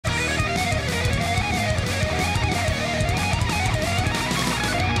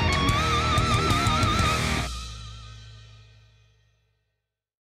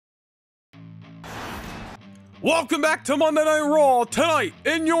Welcome back to Monday Night Raw. Tonight,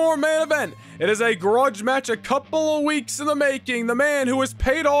 in your main event, it is a grudge match a couple of weeks in the making. The man who was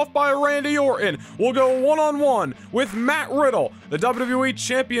paid off by Randy Orton will go one-on-one with Matt Riddle, the WWE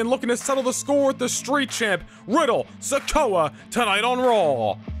Champion, looking to settle the score with the Street Champ, Riddle Sikoa, tonight on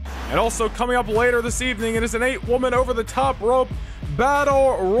Raw. And also coming up later this evening, it is an 8-woman over-the-top rope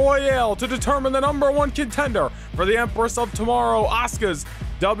battle royale to determine the #1 contender for the Empress of Tomorrow, Asuka's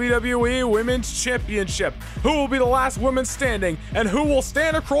WWE Women's Championship. Who will be the last woman standing, and who will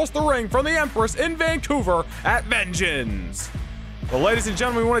stand across the ring from the Empress in Vancouver at Vengeance? Well, ladies and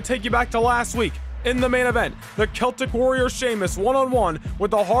gentlemen, we want to take you back to last week. In the main event, the Celtic Warrior Sheamus one-on-one with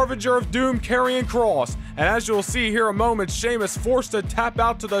the Harbinger of Doom Karrion Kross. And as you'll see here in a moment, Sheamus forced to tap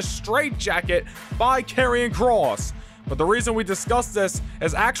out to the straitjacket by Karrion Kross. But the reason we discussed this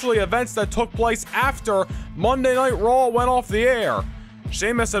is actually events that took place after Monday Night Raw went off the air.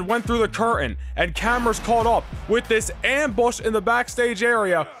 Sheamus had went through the curtain, and cameras caught up with this ambush in the backstage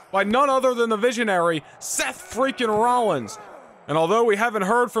area by none other than the visionary, Seth freaking Rollins. And although we haven't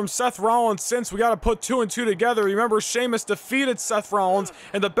heard from Seth Rollins since, we gotta put 2 and 2 together. Remember, Sheamus defeated Seth Rollins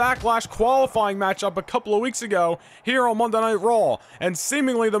in the Backlash qualifying matchup a couple of weeks ago here on Monday Night Raw. And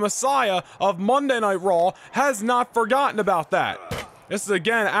seemingly the Messiah of Monday Night Raw has not forgotten about that. This is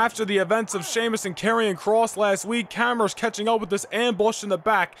again after the events of Sheamus and Karrion Kross last week. Cameras catching up with this ambush in the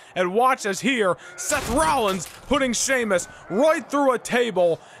back. And watch as here, Seth Rollins putting Sheamus right through a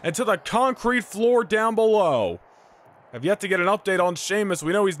table and to the concrete floor down below. Have yet to get an update on Sheamus.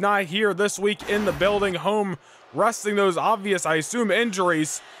 We know he's not here this week in the building, home resting those obvious, I assume,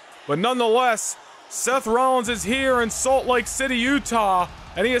 injuries. But nonetheless, Seth Rollins is here in Salt Lake City, Utah,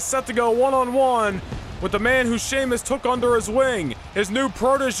 and he is set to go one-on-one with the man who Sheamus took under his wing, his new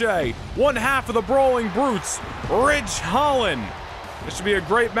protege, one half of the Brawling Brutes, Ridge Holland. This should be a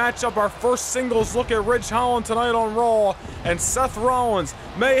great matchup, our first singles look at Ridge Holland tonight on Raw, and Seth Rollins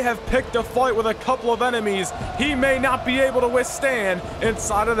may have picked a fight with a couple of enemies he may not be able to withstand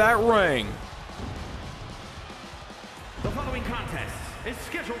inside of that ring. The following contest is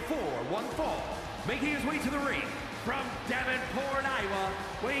scheduled for one fall, making his way to the ring from Davenport, Iowa,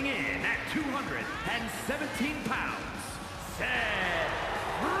 weighing in at 217 pounds, Seth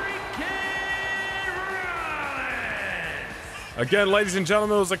freaking Rollins! Again, ladies and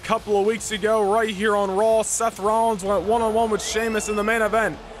gentlemen, it was a couple of weeks ago right here on Raw. Seth Rollins went one-on-one with Sheamus in the main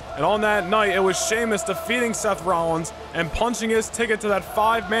event. And on that night, it was Sheamus defeating Seth Rollins and punching his ticket to that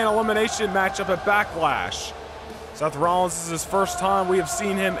 5-man elimination matchup at Backlash. Seth Rollins, this is his first time we have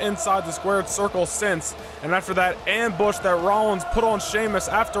seen him inside the squared circle since. And after that ambush that Rollins put on Sheamus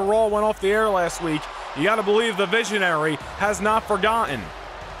after Raw went off the air last week, you gotta believe the visionary has not forgotten.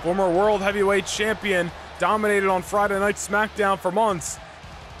 Former World Heavyweight Champion, dominated on Friday Night SmackDown for months.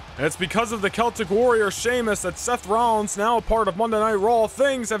 And it's because of the Celtic Warrior Sheamus that Seth Rollins, now a part of Monday Night Raw,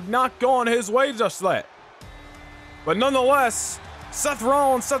 things have not gone his way just yet. But nonetheless, Seth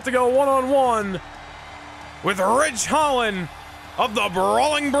Rollins set to go one-on-one with Ridge Holland of the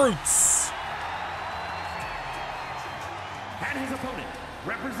Brawling Brutes. And his opponent,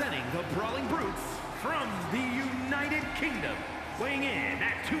 representing the Brawling Brutes from the United Kingdom, weighing in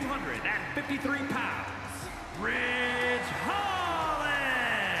at 253 pounds, Ridge Holland.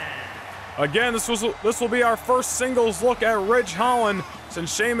 Again, this will be our first singles look at Ridge Holland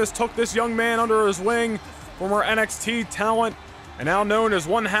since Sheamus took this young man under his wing, former NXT talent, and now known as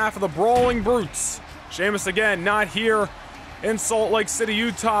one half of the Brawling Brutes. Sheamus again not here in Salt Lake City,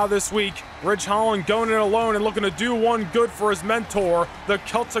 Utah this week. Ridge Holland going in alone and looking to do one good for his mentor, the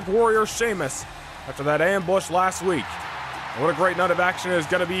Celtic Warrior Sheamus, after that ambush last week. And what a great night of action it is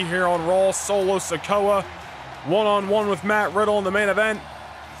going to be here on Raw. Solo Sikoa one-on-one with Matt Riddle in the main event.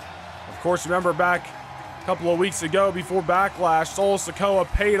 Of course, remember back a couple of weeks ago before Backlash, Solo Sikoa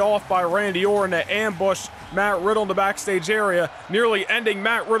paid off by Randy Orton to ambush Matt Riddle in the backstage area, nearly ending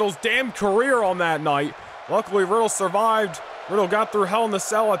Matt Riddle's damn career on that night. Luckily, Riddle survived. Riddle got through Hell in the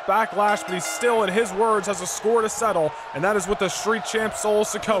Cell at Backlash, but he still, in his words, has a score to settle, and that is with the Street Champ Solo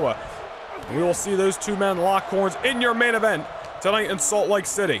Sikoa. And we will see those two men lock horns in your main event tonight in Salt Lake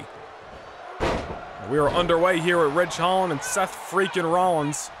City. We are underway here at Ridge Holland and Seth freaking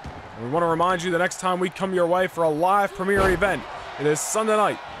Rollins. And we want to remind you the next time we come your way for a live premiere event, it is Sunday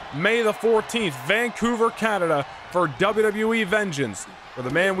night, May the 14th, Vancouver, Canada, for WWE Vengeance, where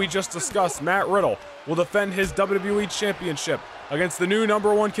the man we just discussed, Matt Riddle, will defend his WWE Championship against the new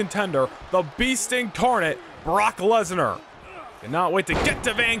 #1 contender, the Beast Incarnate, Brock Lesnar. Cannot wait to get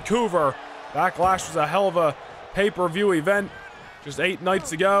to Vancouver. Backlash was a hell of a pay-per-view event just 8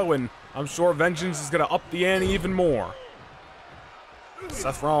 nights ago, and I'm sure Vengeance is going to up the ante even more.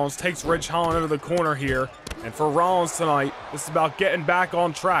 Seth Rollins takes Ridge Holland into the corner here. And for Rollins tonight, this is about getting back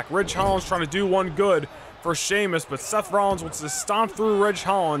on track. Ridge Holland's trying to do one good for Sheamus, but Seth Rollins wants to stomp through Ridge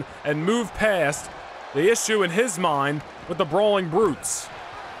Holland and move past the issue in his mind with the Brawling Brutes.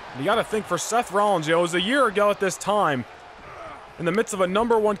 And you got to think for Seth Rollins, it was a year ago at this time, in the midst of a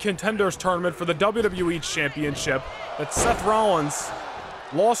 #1 contenders tournament for the WWE Championship, that Seth Rollins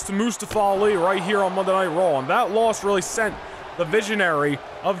lost to Mustafa Ali right here on Monday Night Raw. And that loss really sent the visionary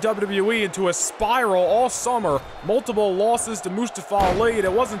of WWE into a spiral all summer. Multiple losses to Mustafa Ali, and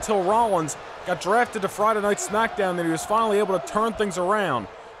it wasn't until Rollins got drafted to Friday Night SmackDown that he was finally able to turn things around.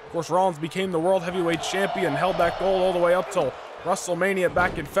 Of course, Rollins became the World Heavyweight Champion and held that gold all the way up till WrestleMania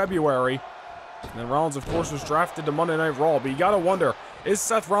back in February. And then Rollins, of course, was drafted to Monday Night Raw. But you gotta wonder, is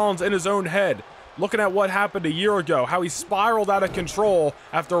Seth Rollins in his own head? Looking at what happened a year ago, how he spiraled out of control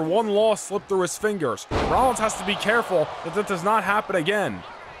after one loss slipped through his fingers. Rollins has to be careful that that does not happen again.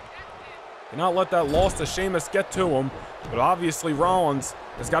 Cannot let that loss to Sheamus get to him, but obviously Rollins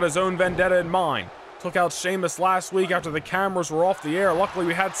has got his own vendetta in mind. Took out Sheamus last week after the cameras were off the air. Luckily,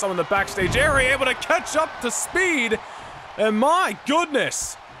 we had some in the backstage area able to catch up to speed. And my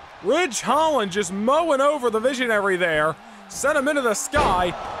goodness, Ridge Holland just mowing over the visionary there. Sent him into the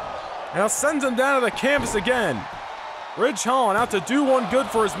sky. Now sends him down to the canvas again. Ridge Holland out to do one good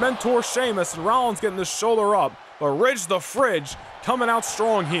for his mentor Sheamus, and Rollins getting the shoulder up. But Ridge the Fridge coming out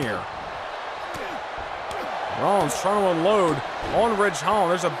strong here. Rollins trying to unload on Ridge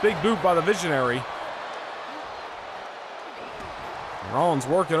Holland. There's a big boot by the visionary. Rollins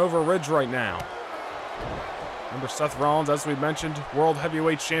working over Ridge right now. Remember Seth Rollins, as we mentioned, World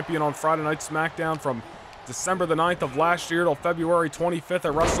Heavyweight Champion on Friday Night SmackDown from December the 9th of last year till February 25th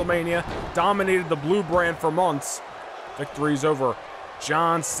at WrestleMania. Dominated the blue brand for months. Victories over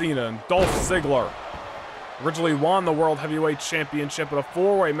John Cena and Dolph Ziggler. Originally won the World Heavyweight Championship in a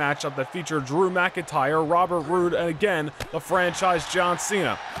four-way matchup that featured Drew McIntyre, Robert Roode, and again, the franchise John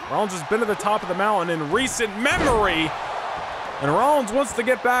Cena. Rollins has been at the top of the mountain in recent memory, and Rollins wants to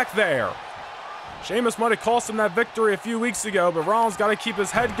get back there. Sheamus might have cost him that victory a few weeks ago, but Rollins got to keep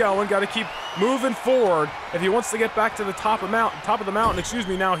his head going, got to keep moving forward if he wants to get back to the top of the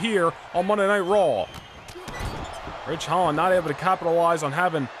mountain, now here on Monday Night Raw. Ridge Holland not able to capitalize on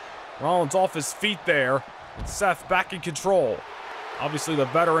having Rollins off his feet there. And Seth back in control. Obviously the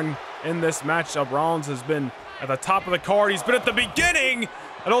veteran in this matchup. Rollins has been at the top of the card. He's been at the beginning,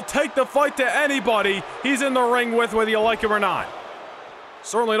 and he'll take the fight to anybody he's in the ring with, whether you like him or not.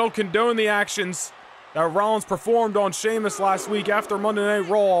 Certainly don't condone the actions that Rollins performed on Sheamus last week after Monday Night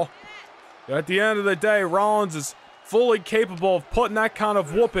Raw. But at the end of the day, Rollins is fully capable of putting that kind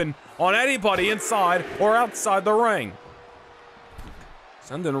of whooping on anybody inside or outside the ring.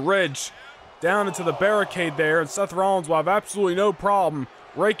 Sending Ridge down into the barricade there, and Seth Rollins will have absolutely no problem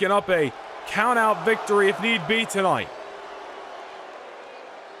raking up a count-out victory if need be tonight.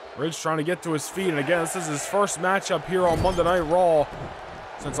 Ridge trying to get to his feet, and again, this is his first matchup here on Monday Night Raw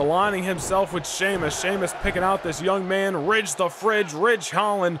since aligning himself with Sheamus. Sheamus picking out this young man, Ridge the Fridge, Ridge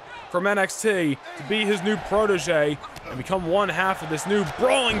Holland from NXT, to be his new protege and become one half of this new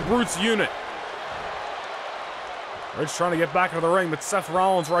Brawling Brutes unit. Ridge trying to get back into the ring, but Seth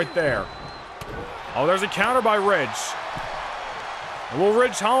Rollins right there. Oh, there's a counter by Ridge. And will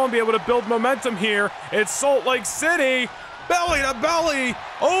Ridge Holland be able to build momentum here? It's Salt Lake City. Belly to belly,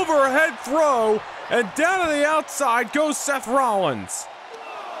 overhead throw, and down to the outside goes Seth Rollins.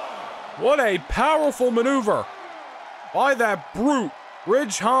 What a powerful maneuver by that brute,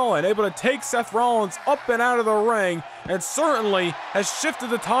 Ridge Holland, able to take Seth Rollins up and out of the ring, and certainly has shifted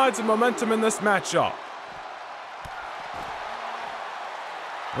the tides of momentum in this matchup.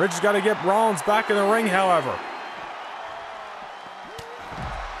 Ridge got to get Rollins back in the ring, however.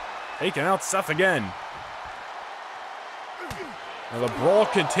 Taking out Seth again. Now the brawl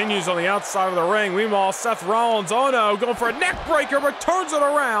continues on the outside of the ring. Meanwhile, Seth Rollins, oh no, going for a neck breaker, but turns it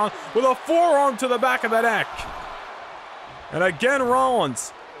around with a forearm to the back of the neck. And again,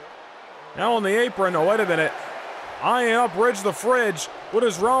 Rollins. Now on the apron. Oh, wait a minute. Eyeing up Ridge the Fridge. What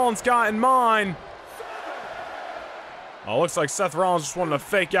has Rollins got in mind? Oh, looks like Seth Rollins just wanted to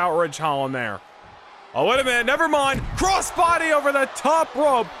fake out Ridge Holland there. Oh, wait a minute. Never mind. Crossbody over the top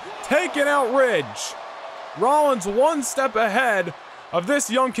rope. Taking out Ridge. Rollins one step ahead of this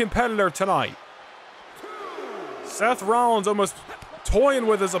young competitor tonight. Seth Rollins almost toying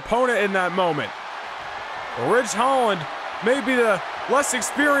with his opponent in that moment. Ridge Holland may be the less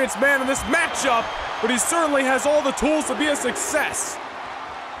experienced man in this matchup, but he certainly has all the tools to be a success.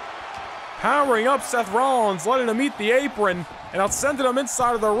 powering up Seth Rollins, letting him eat the apron, and sending him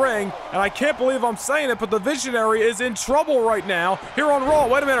inside of the ring. And I can't believe I'm saying it, but the Visionary is in trouble right now here on Raw.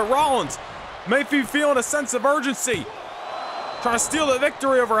 Wait a minute, Rollins may be feeling a sense of urgency, trying to steal the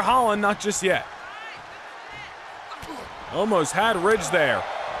victory over Holland. Not just yet. Almost had Ridge there.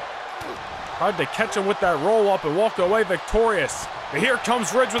 Tried to catch him with that roll-up and walk away victorious. But here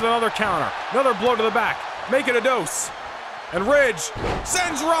comes Ridge with another counter. Another blow to the back. Make it a dose. And Ridge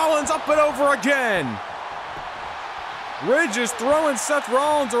sends Rollins up and over again. Ridge is throwing Seth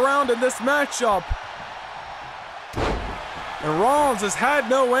Rollins around in this matchup. And Rollins has had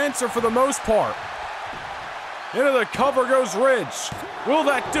no answer for the most part. Into the cover goes Ridge. Will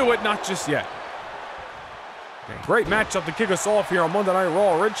that do it? Not just yet. Okay, great matchup to kick us off here on Monday Night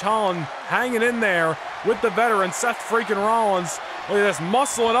Raw. Ridge Holland hanging in there with the veteran Seth freaking Rollins. Look at this,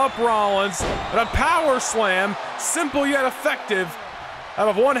 muscling up Rollins. And a power slam, simple yet effective, out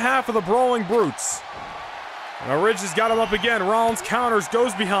of one half of the Brawling Brutes. Now Ridge has got him up again. Rollins counters,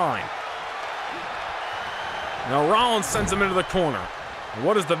 goes behind. Now Rollins sends him into the corner. And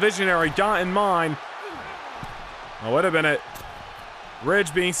what has the Visionary got in mind? Oh, wait a minute.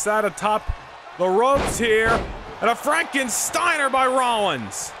 Ridge being sat atop the ropes here. And a Frankensteiner by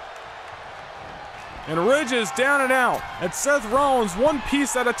Rollins. And Ridge is down and out. And Seth Rollins, one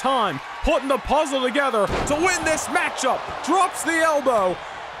piece at a time, putting the puzzle together to win this matchup. Drops the elbow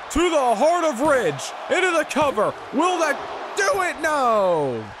to the heart of Ridge. Into the cover. Will that do it?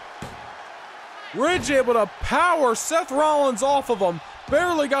 No. Ridge able to power Seth Rollins off of him.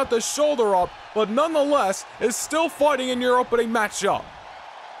 Barely got the shoulder up, but nonetheless is still fighting in your opening matchup.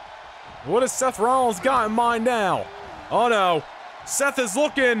 What has Seth Rollins got in mind now? Oh no. Seth is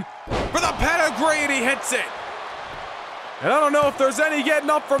looking for the pedigree and he hits it. And I don't know if there's any getting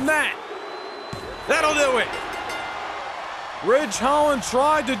up from that. That'll do it. Ridge Holland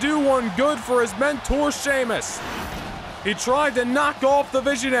tried to do one good for his mentor Sheamus. He tried to knock off the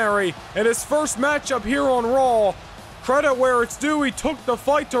Visionary in his first matchup here on Raw. Credit where it's due, he took the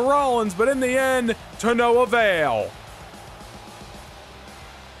fight to Rollins, but in the end, to no avail.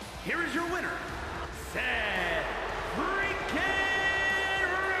 Here is your winner, Seth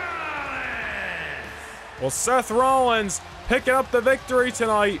freaking Rollins. Well, Seth Rollins picking up the victory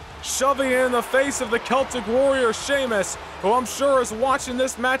tonight, shoving it in the face of the Celtic Warrior Sheamus, who I'm sure is watching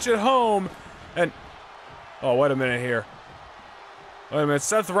this match at home. And, oh, wait a minute here. Wait a minute,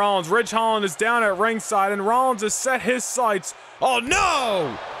 Seth Rollins, Ridge Holland is down at ringside, and Rollins has set his sights. Oh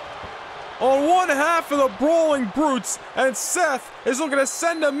no! On one half of the Brawling Brutes, and Seth is looking to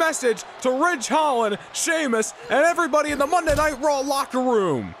send a message to Ridge Holland, Sheamus, and everybody in the Monday Night Raw locker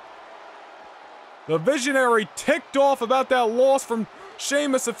room. The Visionary ticked off about that loss from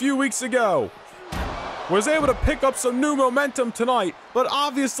Sheamus a few weeks ago. Was able to pick up some new momentum tonight, but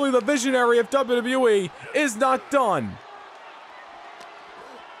obviously the Visionary of WWE is not done.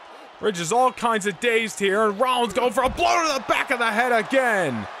 Ridge is all kinds of dazed here, and Rollins going for a blow to the back of the head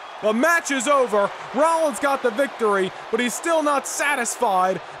again. The match is over. Rollins got the victory, but he's still not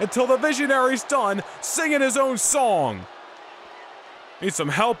satisfied until the Visionary's done singing his own song. Need some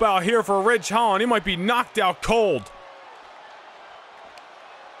help out here for Ridge Holland. He might be knocked out cold.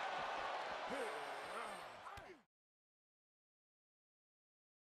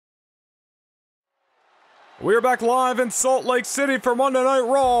 We're back live in Salt Lake City for Monday Night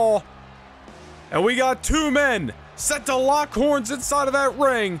Raw. And we got two men set to lock horns inside of that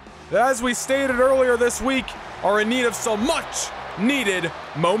ring that, as we stated earlier this week, are in need of some much needed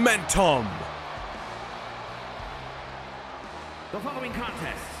momentum. The following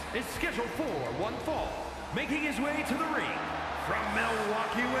contest is scheduled for one fall. Making his way to the ring from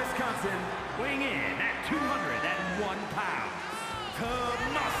Milwaukee, Wisconsin, weighing in at 201 pounds,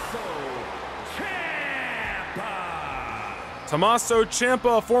 Tommaso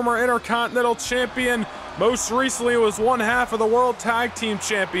Ciampa, a former Intercontinental Champion, most recently was one half of the World Tag Team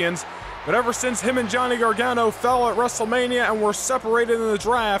Champions, but ever since him and Johnny Gargano fell at WrestleMania and were separated in the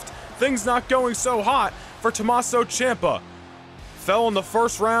draft, things not going so hot for Tommaso Ciampa. Fell in the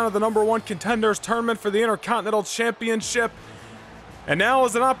first round of the #1 Contenders tournament for the Intercontinental Championship, and now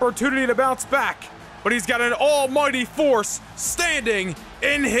is an opportunity to bounce back, but he's got an almighty force standing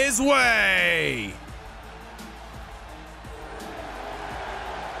in his way.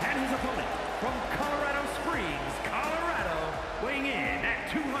 And his opponent from Colorado Springs, Colorado, weighing in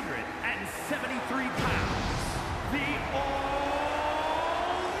at 273 pounds, the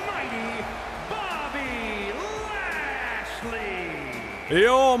almighty Bobby Lashley. The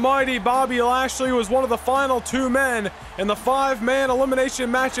almighty Bobby Lashley was one of the final two men in the 5-man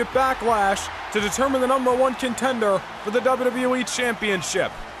elimination match at Backlash to determine the #1 contender for the WWE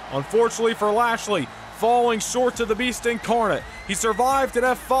Championship. Unfortunately for Lashley, falling short to the Beast Incarnate. He survived an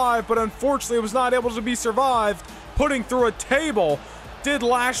F5, but unfortunately was not able to be survived. Putting through a table did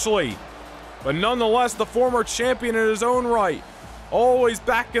Lashley. But nonetheless, the former champion in his own right, always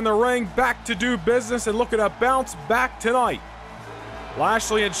back in the ring, back to do business, and looking to bounce back tonight.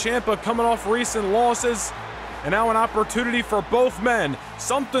 Lashley and Ciampa coming off recent losses, and now an opportunity for both men.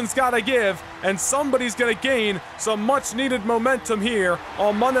 Something's got to give, and somebody's going to gain some much-needed momentum here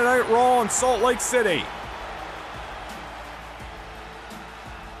on Monday Night Raw in Salt Lake City.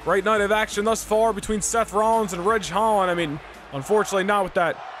 Great night of action thus far between Seth Rollins and Ridge Holland. I mean, unfortunately not with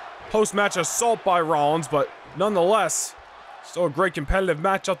that post-match assault by Rollins, but nonetheless, still a great competitive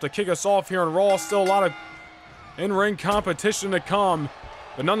matchup to kick us off here in Raw. Still a lot of in-ring competition to come.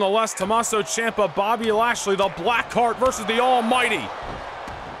 But nonetheless, Tommaso Ciampa, Bobby Lashley, the Blackheart versus the Almighty.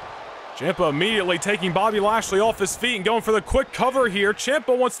 Ciampa immediately taking Bobby Lashley off his feet and going for the quick cover here.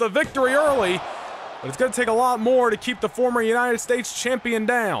 Ciampa wants the victory early, but it's going to take a lot more to keep the former United States champion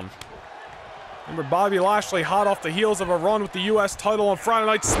down. Remember, Bobby Lashley, hot off the heels of a run with the U.S. title on Friday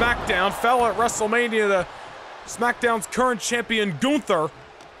Night SmackDown, fell at WrestleMania to SmackDown's current champion, Gunther.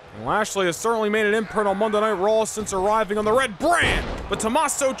 And Lashley has certainly made an imprint on Monday Night Raw since arriving on the red brand. But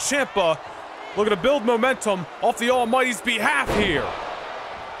Tommaso Ciampa looking to build momentum off the Almighty's behalf here.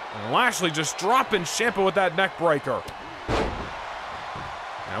 And Lashley just dropping Ciampa with that neck breaker.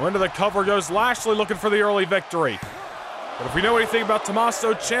 Now into the cover goes Lashley, looking for the early victory. But if we know anything about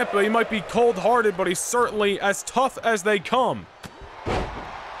Tommaso Ciampa, he might be cold-hearted, but he's certainly as tough as they come.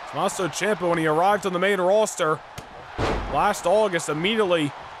 Tommaso Ciampa, when he arrived on the main roster last August,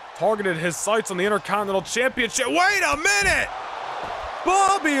 immediately targeted his sights on the Intercontinental Championship. Wait a minute!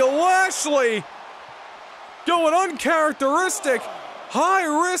 Bobby Lashley going uncharacteristic,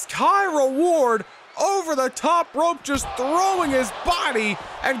 high risk, high reward, over the top rope, just throwing his body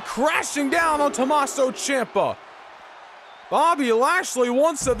and crashing down on Tommaso Ciampa. Bobby Lashley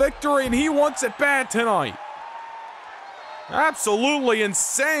wants a victory, and he wants it bad tonight. Absolutely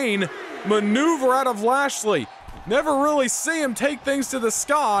insane maneuver out of Lashley. Never really see him take things to the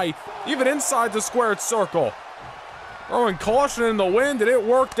sky, even inside the squared circle. Throwing caution in the wind, and it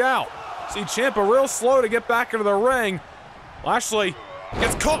worked out. See Ciampa real slow to get back into the ring. Lashley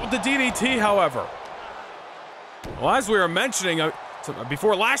gets caught with the DDT, however. Well, as we were mentioning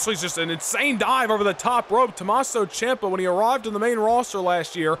before, Lashley's just an insane dive over the top rope. Tommaso Ciampa, when he arrived in the main roster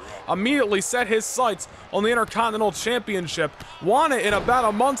last year, immediately set his sights on the Intercontinental Championship, won it in about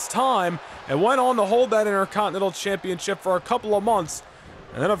a month's time, and went on to hold that Intercontinental Championship for a couple of months.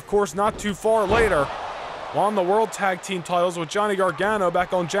 And then, of course, not too far later, won the World Tag Team titles with Johnny Gargano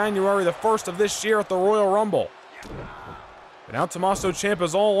back on January the 1st of this year at the Royal Rumble. But now Tommaso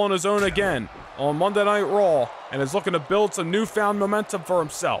Ciampa's all on his own again on Monday Night Raw, and is looking to build some newfound momentum for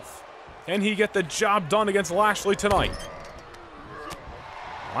himself. Can he get the job done against Lashley tonight?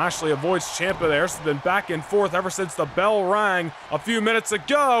 Lashley avoids Ciampa there. It's been back and forth ever since the bell rang a few minutes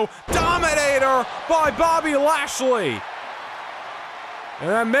ago. Dominator by Bobby Lashley. And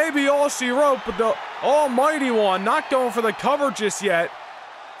that may be all she wrote, but the Almighty One not going for the cover just yet.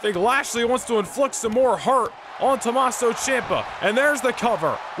 I think Lashley wants to inflict some more hurt on Tommaso Ciampa. And there's the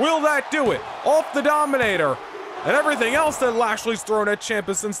cover. Will that do it? Off the Dominator. And everything else that Lashley's thrown at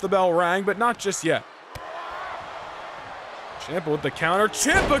Ciampa since the bell rang, but not just yet. Ciampa with the counter.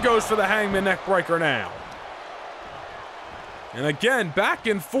 Ciampa goes for the Hangman neckbreaker now. And again, back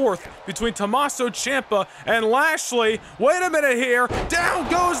and forth between Tommaso Ciampa and Lashley. Wait a minute here. Down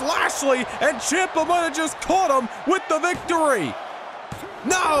goes Lashley, and Ciampa might have just caught him with the victory.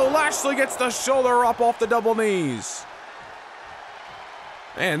 No, Lashley gets the shoulder up off the double knees.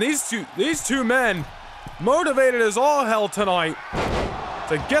 Man, these two men motivated as all hell tonight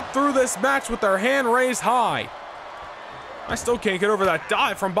to get through this match with their hand raised high. I still can't get over that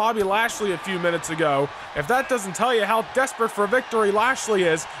dive from Bobby Lashley a few minutes ago. If that doesn't tell you how desperate for victory Lashley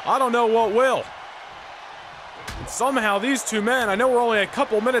is, I don't know what will. And somehow these two men, I know we're only a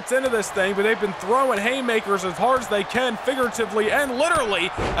couple minutes into this thing, but they've been throwing haymakers as hard as they can, figuratively and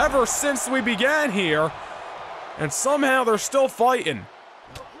literally, ever since we began here. And somehow they're still fighting.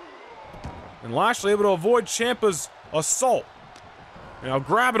 And Lashley able to avoid Ciampa's assault. Now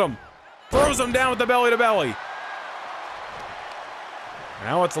grabbing him, throws him down with the belly to belly.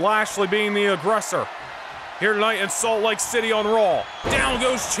 Now it's Lashley being the aggressor here tonight in Salt Lake City on Raw. Down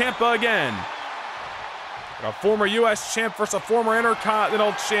goes Ciampa again. A former U.S. champ versus a former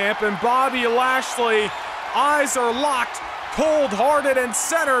Intercontinental champ, and Bobby Lashley, eyes are locked, cold-hearted and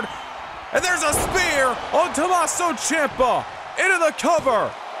centered, and there's a spear on Tommaso Ciampa into the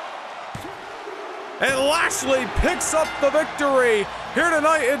cover. And Lashley picks up the victory here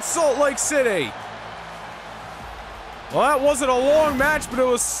tonight in Salt Lake City. Well, that wasn't a long match, but it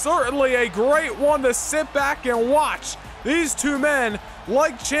was certainly a great one to sit back and watch. These two men,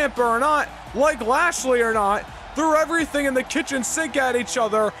 like Ciampa or not, like Lashley or not, threw everything in the kitchen sink at each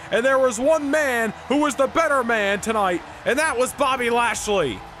other, and there was one man who was the better man tonight, and that was Bobby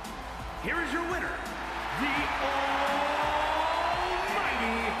Lashley. Here is your winner, the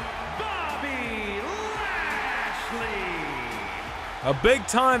almighty Bobby Lashley. A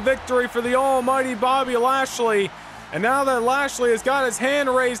big-time victory for the almighty Bobby Lashley. And now that Lashley has got his hand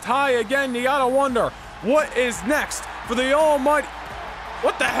raised high again, you gotta wonder, what is next for the almighty...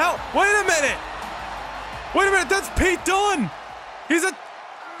 What the hell? Wait a minute! Wait a minute, that's Pete Dunne! He's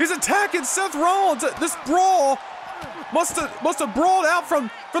attacking Seth Rollins. This brawl must have brawled out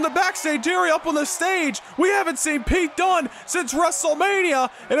from the backstage area up on the stage. We haven't seen Pete Dunne since WrestleMania,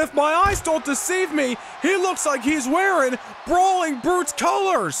 and if my eyes don't deceive me, he looks like he's wearing Brawling Brute's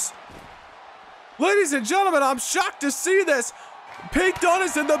colors. Ladies and gentlemen, I'm shocked to see this. Pete Dunne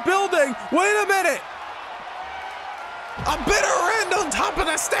is in the building. Wait a minute. A bitter end on top of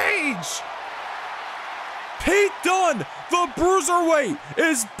the stage. Pete Dunne, the Bruiserweight,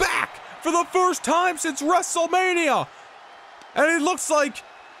 is back for the first time since WrestleMania. And it looks like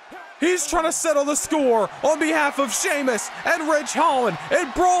he's trying to settle the score on behalf of Sheamus and Ridge Holland in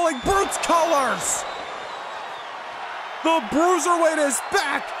Brawling Brute's colors. The Bruiserweight is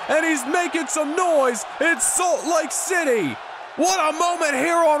back, and he's making some noise in Salt Lake City. What a moment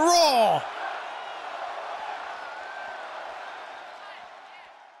here on Raw.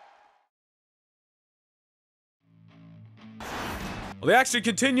 Well, the action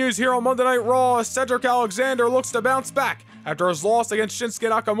continues here on Monday Night Raw as Cedric Alexander looks to bounce back after his loss against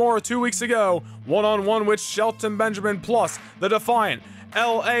Shinsuke Nakamura 2 weeks ago, one-on-one with Shelton Benjamin plus the Defiant.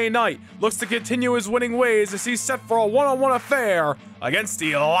 LA Knight looks to continue his winning ways as he's set for a one-on-one affair against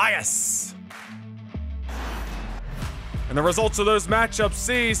Elias. And the results of those matchups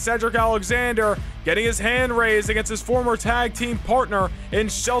see Cedric Alexander getting his hand raised against his former tag team partner in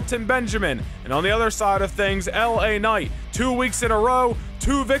Shelton Benjamin. And on the other side of things, LA Knight, 2 weeks in a row,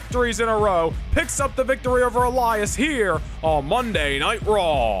 2 victories in a row, picks up the victory over Elias here on Monday Night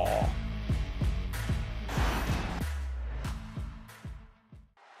Raw.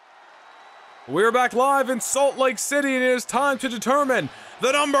 We're back live in Salt Lake City, and it is time to determine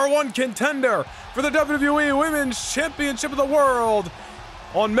the #1 contender for the WWE Women's Championship of the World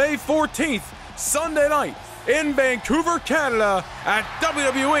on May 14th, Sunday night in Vancouver, Canada at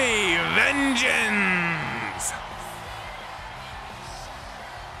WWE Vengeance.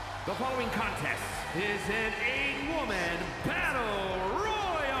 The following contest is an 8-woman battle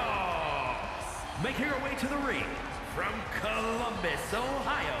royal. Making her way to the ring from Columbus,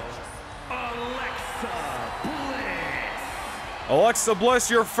 Ohio, Alexa Bliss. Alexa Bliss,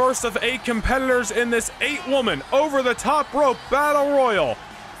 your first of 8 competitors in this 8-woman over-the-top rope battle royal.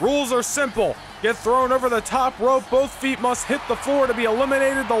 Rules are simple. Get thrown over the top rope. Both feet must hit the floor to be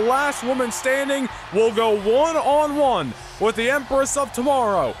eliminated. The last woman standing will go one-on-one with the Empress of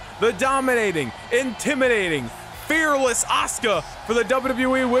Tomorrow, the dominating, intimidating, fearless Asuka for the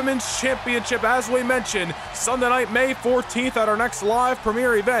WWE Women's Championship, as we mentioned, Sunday night, May 14th at our next live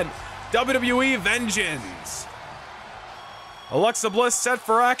premiere event, WWE Vengeance. Alexa Bliss set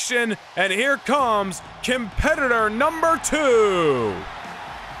for action, and here comes competitor number 2.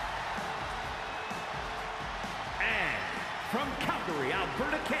 And from Calgary,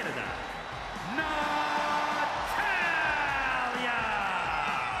 Alberta, Canada, Natalya.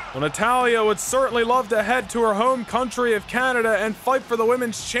 Well, Natalya would certainly love to head to her home country of Canada and fight for the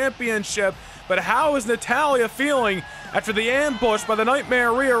Women's Championship, but how is Natalya feeling after the ambush by the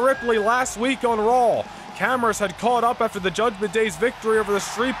Nightmare Rhea Ripley last week on Raw? Cameras had caught up after the Judgment Day's victory over the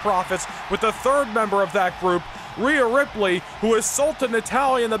Street Profits with the third member of that group, Rhea Ripley, who assaulted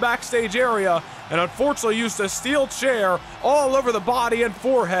Natalya in the backstage area and unfortunately used a steel chair all over the body and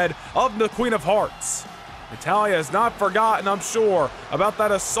forehead of the Queen of Hearts. Natalya has not forgotten, I'm sure, about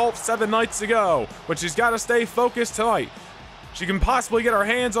that assault 7 nights ago, but she's got to stay focused tonight. She can possibly get her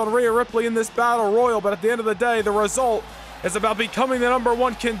hands on Rhea Ripley in this battle royal, but at the end of the day, the result is about becoming the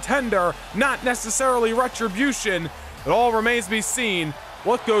 #1 contender, not necessarily retribution. It all remains to be seen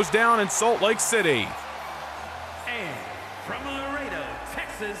what goes down in Salt Lake City. And from Laredo,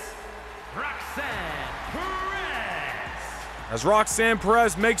 Texas, Roxanne Perez. As Roxanne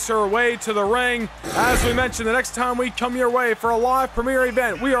Perez makes her way to the ring, as we mentioned, the next time we come your way for a live premiere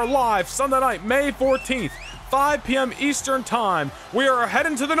event, we are live Sunday night, May 14th, 5 p.m. Eastern Time. We are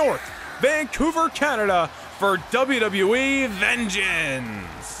heading to the north, Vancouver, Canada, for WWE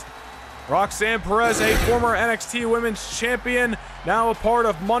Vengeance. Roxanne Perez, a former NXT Women's Champion, now a part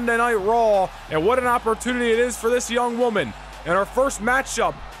of Monday Night Raw. And what an opportunity it is for this young woman in her first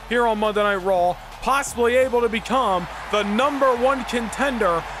matchup here on Monday Night Raw, possibly able to become the #1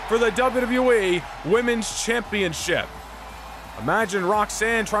 contender for the WWE Women's Championship. Imagine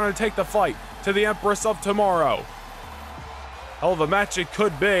Roxanne trying to take the fight to the Empress of Tomorrow. Hell of a match it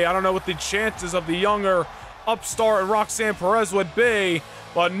could be. I don't know what the chances of the younger upstart Roxanne Perez would be,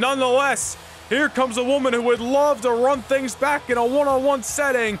 but nonetheless, here comes a woman who would love to run things back in a one-on-one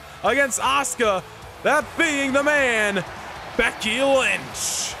setting against Asuka, that being the man, Becky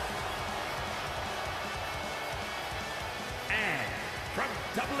Lynch. And from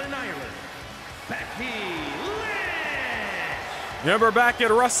Dublin, Ireland, Becky Lynch. Remember back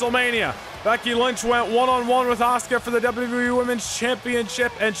at WrestleMania, Becky Lynch went one-on-one with Asuka for the WWE Women's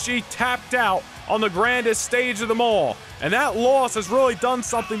Championship, and she tapped out on the grandest stage of them all. And that loss has really done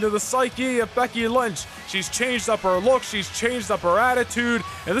something to the psyche of Becky Lynch. She's changed up her look, she's changed up her attitude,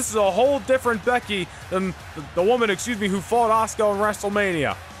 and this is a whole different Becky than the woman, who fought Asuka in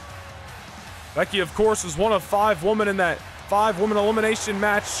WrestleMania. Becky, of course, was one of 5 women in that 5-woman elimination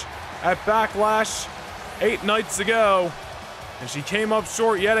match at Backlash 8 nights ago, and she came up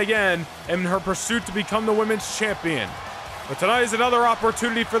short yet again in her pursuit to become the women's champion. But tonight is another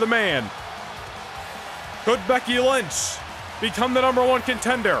opportunity for the man. Could Becky Lynch become the #1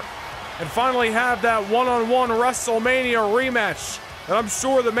 contender and finally have that one-on-one WrestleMania rematch that I'm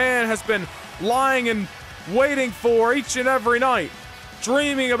sure the man has been lying and waiting for each and every night,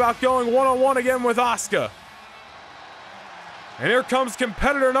 dreaming about going one-on-one again with Asuka? And here comes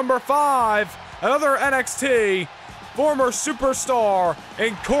competitor number 5, another NXT former superstar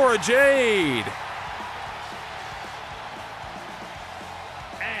in Cora Jade.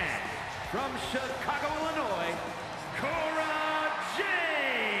 And from Chicago, Illinois, Cora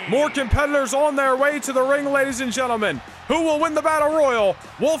Jade. More competitors on their way to the ring, ladies and gentlemen. Who will win the Battle Royal?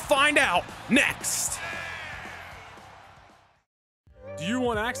 We'll find out next. Do you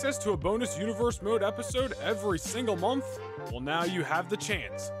want access to a bonus Universe Mode episode every single month? Well, now you have the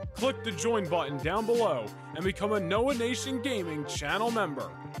chance. Click the join button down below and become a Noah Nation Gaming channel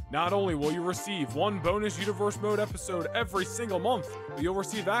member. Not only will you receive one bonus Universe Mode episode every single month, but you'll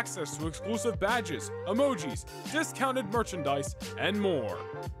receive access to exclusive badges, emojis, discounted merchandise, and more.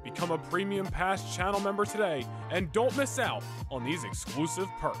 Become a Premium Pass channel member today and don't miss out on these exclusive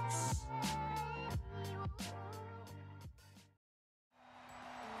perks.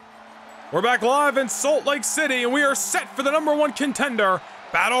 We're back live in Salt Lake City, and we are set for the #1 contender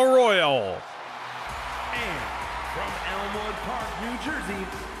Battle Royal. And from Elmwood Park, New Jersey,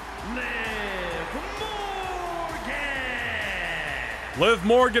 Liv Morgan. Liv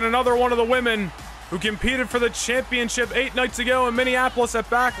Morgan, another one of the women who competed for the championship 8 nights ago in Minneapolis at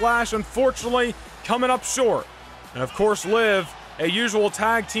Backlash, unfortunately coming up short. And of course, Liv, a usual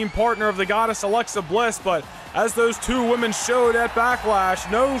tag team partner of the goddess Alexa Bliss, but as those 2 women showed at Backlash,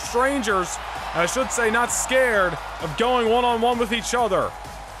 no strangers, I should say not scared, of going one-on-one with each other.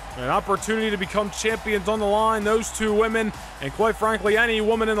 An opportunity to become champions on the line. Those 2 women, and quite frankly, any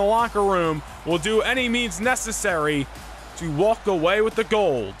woman in the locker room, will do any means necessary to walk away with the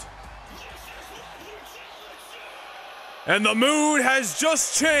gold. And the mood has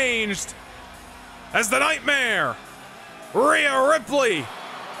just changed as the Nightmare, Rhea Ripley,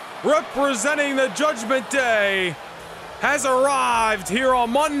 representing the Judgment Day, has arrived here on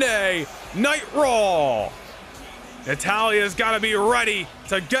Monday Night Raw. Natalia's got to be ready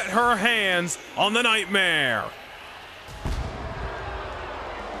to get her hands on the Nightmare.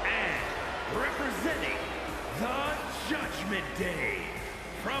 And representing the Judgment Day,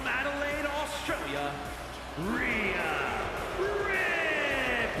 from Adelaide, Australia, Rhea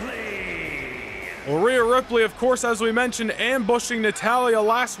Ripley. Well, Rhea Ripley, of course, as we mentioned, ambushing Natalya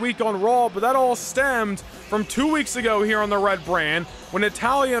last week on Raw, but that all stemmed from 2 weeks ago here on the Red Brand, when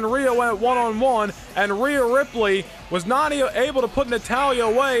Natalya and Rhea went one-on-one, and Rhea Ripley was not able to put Natalya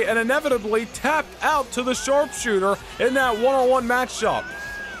away and inevitably tapped out to the sharpshooter in that one-on-one matchup.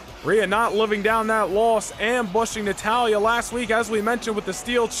 Rhea not living down that loss, ambushing Natalya last week, as we mentioned, with the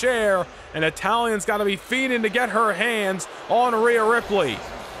steel chair, and Natalya's got to be fiending to get her hands on Rhea Ripley.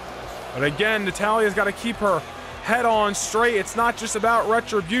 But again, Natalya's got to keep her head on straight. It's not just about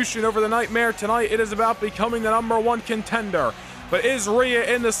retribution over the Nightmare tonight. It is about becoming the #1 contender. But is Rhea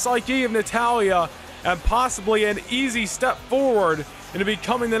in the psyche of Natalya, and possibly an easy step forward into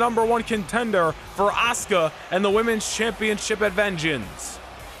becoming the #1 contender for Asuka and the Women's Championship at Vengeance?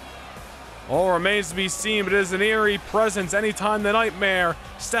 All remains to be seen, but it is an eerie presence anytime the Nightmare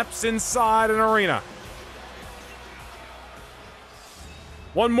steps inside an arena.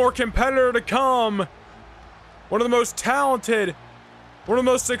 One more competitor to come. One of the most talented, one of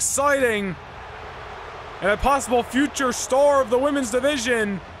the most exciting, and a possible future star of the women's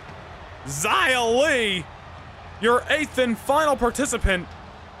division, Xia Li, your 8th and final participant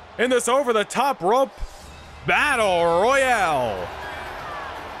in this over-the-top rope battle royale.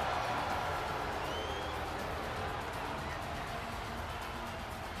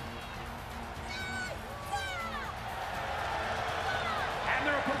 And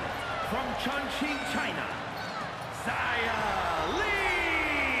their opponent from Chongqing, China, Xia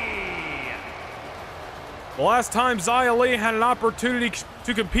Li. The last time Xia Li had an opportunity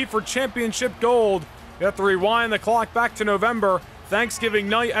to compete for championship gold, you have to rewind the clock back to November, Thanksgiving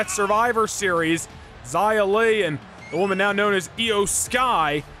night at Survivor Series. Xia Li and the woman now known as Io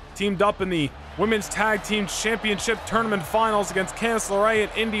Sky teamed up in the Women's Tag Team Championship Tournament Finals against Candice LeRae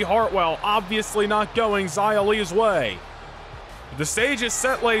and Indy Hartwell, obviously not going Xia Li's way. The stage is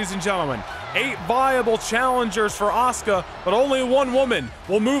set, ladies and gentlemen. 8 viable challengers for Asuka, but only one woman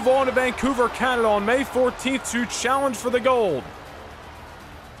will move on to Vancouver, Canada on May 14th to challenge for the gold.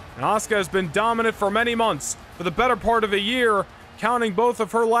 And Asuka has been dominant for many months, for the better part of a year, counting both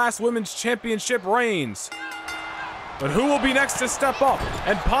of her last women's championship reigns. But who will be next to step up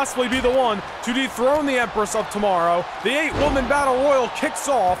and possibly be the one to dethrone the Empress of Tomorrow? The 8-woman battle royal kicks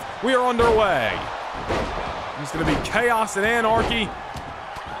off. We are underway. It's going to be chaos and anarchy,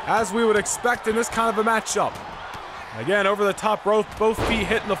 as we would expect in this kind of a matchup. Again, over the top rope, both feet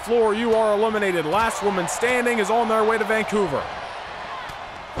hitting the floor, you are eliminated. Last woman standing is on their way to Vancouver.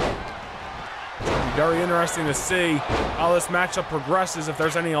 It's going to be very interesting to see how this matchup progresses, if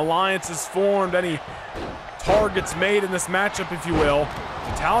there's any alliances formed, any targets made in this matchup, if you will.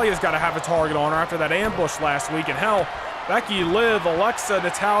 Natalia's got to have a target on her after that ambush last week, and hell, Becky, Liv, Alexa,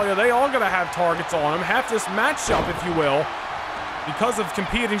 Natalya, they all gotta have targets on them. Half this matchup, if you will, because of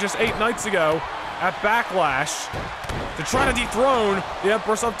competing just 8 nights ago at Backlash to try to dethrone the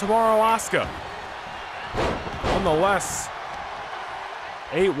Empress of Tomorrow, Asuka. Nonetheless,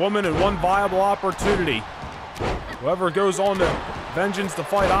 8 women and 1 viable opportunity. Whoever goes on to vengeance to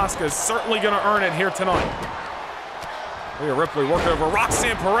fight Asuka is certainly gonna earn it here tonight. Rhea Ripley working over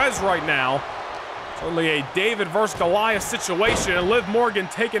Roxanne Perez right now. Certainly a David versus Goliath situation, and Liv Morgan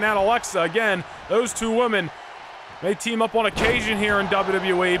taking out Alexa again. Those 2 women may team up on occasion here in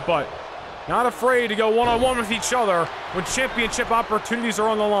WWE, but not afraid to go one-on-one with each other when championship opportunities are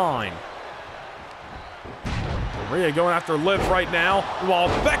on the line. Rhea going after Liv right now, while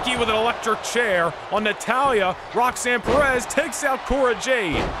Becky with an electric chair on Natalya. Roxanne Perez takes out Cora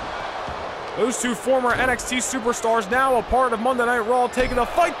Jade. Those 2 former NXT superstars now a part of Monday Night Raw, taking the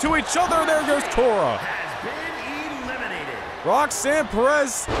fight to each other. There goes Cora. Has been eliminated. Roxanne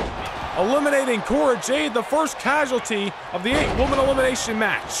Perez eliminating Cora Jade, the first casualty of the 8-woman elimination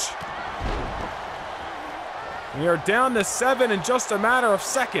match. We are down to 7 in just a matter of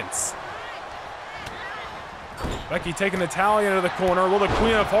seconds. Becky taking Natalya into the corner. Will the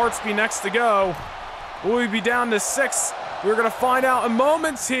Queen of Hearts be next to go? Will we be down to 6? We're going to find out in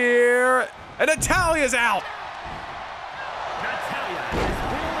moments here. And Natalya's out.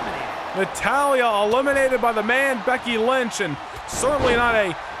 Natalya eliminated by the man Becky Lynch, and certainly not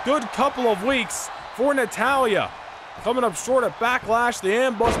a good couple of weeks for Natalya. Coming up short at Backlash, the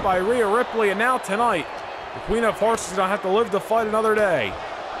ambush by Rhea Ripley, and now tonight, the Queen of Hearts is going to have to live to fight another day.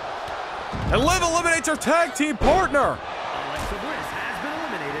 And Liv eliminates her tag team partner. Alexa Bliss has been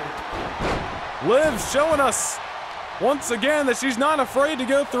eliminated. Liv showing us once again that she's not afraid to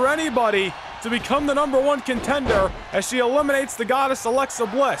go through anybody to become the #1 contender, as she eliminates the goddess Alexa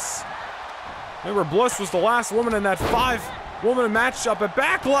Bliss. Remember, Bliss was the last woman in that 5-woman matchup at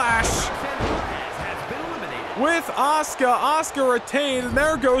Backlash with Asuka. Asuka retained, and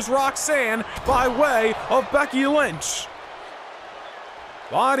there goes Roxanne by way of Becky Lynch.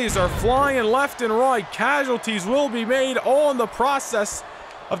 Bodies are flying left and right. Casualties will be made, all in the process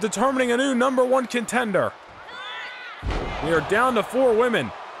of determining a new #1 contender. We are down to 4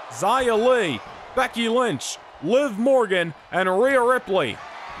 women: Xia Li, Becky Lynch, Liv Morgan, and Rhea Ripley.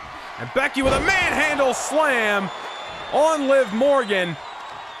 And Becky with a manhandle slam on Liv Morgan.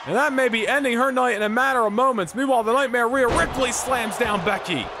 And that may be ending her night in a matter of moments. Meanwhile, the Nightmare Rhea Ripley slams down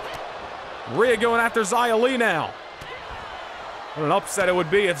Becky. Rhea going after Xia Li now. What an upset it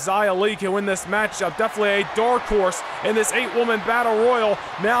would be if Xia Li can win this matchup. Definitely a dark horse in this 8-woman battle royal.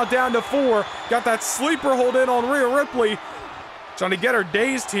 Now down to 4. Got that sleeper hold in on Rhea Ripley. Trying to get her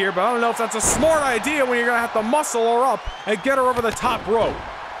dazed here, but I don't know if that's a smart idea when you're going to have to muscle her up and get her over the top rope.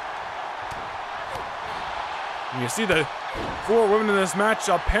 And you see the 4 women in this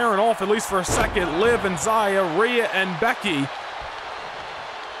matchup pairing off, at least for a second. Liv and Xia, Rhea and Becky.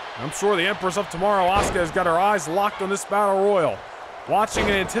 I'm sure the Empress of Tomorrow, Asuka, has got her eyes locked on this battle royal, watching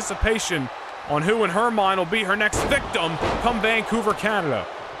in anticipation on who in her mind will be her next victim come Vancouver, Canada.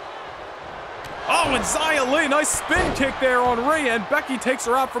 Oh, and Xia Li, nice spin kick there on Rhea, and Becky takes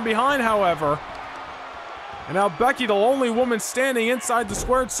her out from behind, however. And now Becky, the only woman standing inside the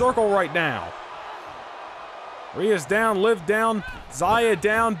squared circle right now. Rhea's down, Liv down, Xia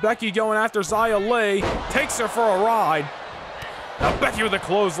down, Becky going after Xia Li, takes her for a ride. Now Becky with a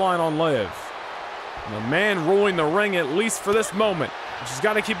clothesline on Liv. And the man ruling the ring, at least for this moment. And she's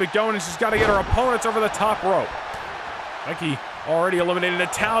got to keep it going, and she's got to get her opponents over the top rope. Becky already eliminated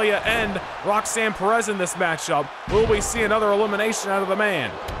Natalya and Roxanne Perez in this matchup. Will we see another elimination out of the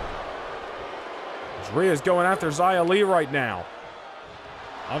man? Rhea's going after Xia Li right now.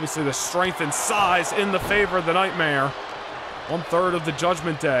 Obviously the strength and size in the favor of the Nightmare. 1/3 of the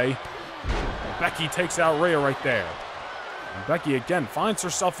Judgment Day. And Becky takes out Rhea right there. And Becky again finds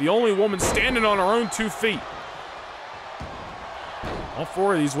herself the only woman standing on her own 2 feet. All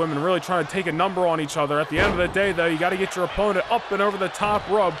 4 of these women really trying to take a number on each other. At the end of the day, though, you got to get your opponent up and over the top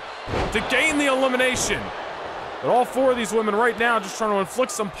rope to gain the elimination. But all 4 of these women right now just trying to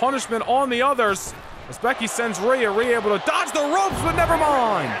inflict some punishment on the others. As Becky sends Rhea able to dodge the ropes, but never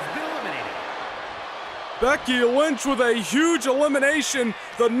mind. Becky Lynch with a huge elimination.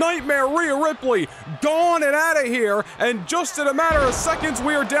 The Nightmare Rhea Ripley gone and out of here. And just in a matter of seconds,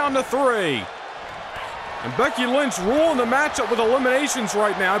 we are down to 3. And Becky Lynch ruling the matchup with eliminations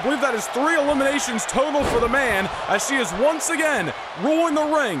right now. I believe that is 3 eliminations total for the man, as she is once again ruling the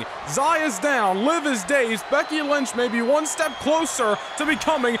ring. Xia's down, Liv is dazed. Becky Lynch may be 1 step closer to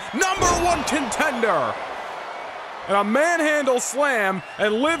becoming #1 contender. And a manhandle slam,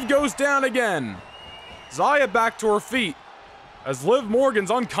 and Liv goes down again. Xia back to her feet. As Liv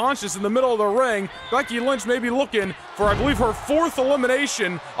Morgan's unconscious in the middle of the ring, Becky Lynch may be looking for, I believe, her 4th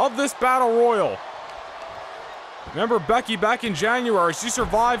elimination of this battle royal. Remember Becky back in January, she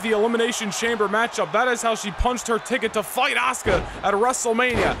survived the Elimination Chamber matchup. That is how she punched her ticket to fight Asuka at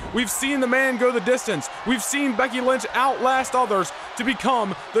WrestleMania. We've seen the man go the distance. We've seen Becky Lynch outlast others to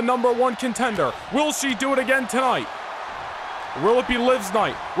become the #1 contender. Will she do it again tonight? Will it be Liv's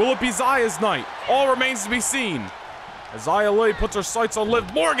night? Will it be Xia's night? All remains to be seen. As Xia Li puts her sights on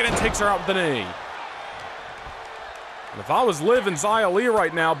Liv Morgan and takes her out with the knee. And if I was Liv and Xia Li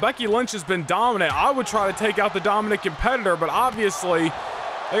right now, Becky Lynch has been dominant. I would try to take out the dominant competitor, but obviously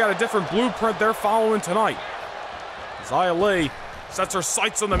they got a different blueprint they're following tonight. Xia Li sets her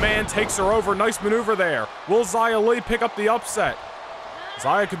sights on the man, takes her over. Nice maneuver there. Will Xia Li pick up the upset?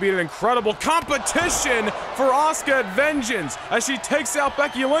 Xia could be an incredible competition for Asuka at Vengeance as she takes out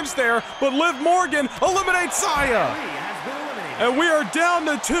Becky Lynch there, but Liv Morgan eliminates Xia. And we are down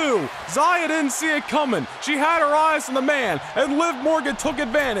to 2. Xia didn't see it coming. She had her eyes on the man, and Liv Morgan took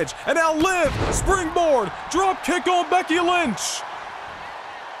advantage. And now Liv, springboard, drop kick on Becky Lynch.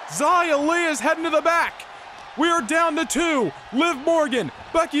 Xia Li is heading to the back. We are down to 2. Liv Morgan,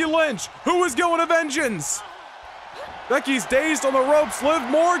 Becky Lynch. Who is going to Vengeance? Becky's dazed on the ropes. Liv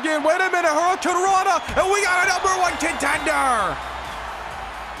Morgan, wait a minute, Hurricane Rana, and we got a #1 contender.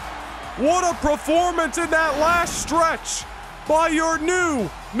 What a performance in that last stretch by your new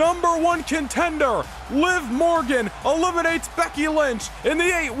 #1 contender. Liv Morgan eliminates Becky Lynch in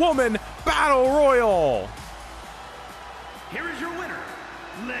the 8-woman Battle Royal. Here is your winner,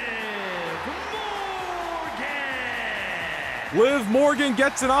 Liv Morgan. Liv Morgan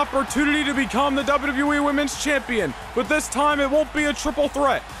gets an opportunity to become the WWE Women's Champion, but this time it won't be a triple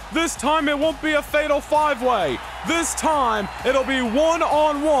threat. This time it won't be a fatal 5-way. This time it'll be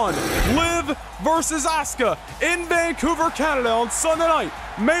 1-on-1. Liv versus Asuka in Vancouver, Canada on Sunday night,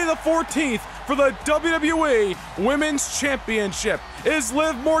 May the 14th for the WWE Women's Championship. Is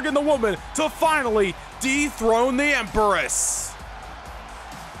Liv Morgan the woman to finally dethrone the Empress?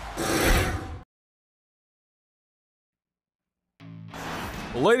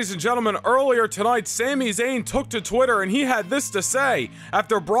 Ladies and gentlemen, earlier tonight, Sami Zayn took to Twitter and he had this to say.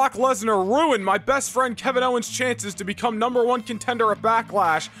 After Brock Lesnar ruined my best friend Kevin Owens' chances to become #1 contender at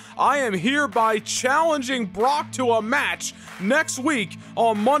Backlash, I am hereby challenging Brock to a match next week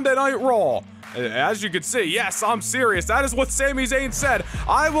on Monday Night Raw. As you can see, yes, I'm serious. That is what Sami Zayn said.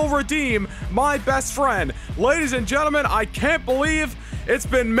 I will redeem my best friend. Ladies and gentlemen, I can't believe it's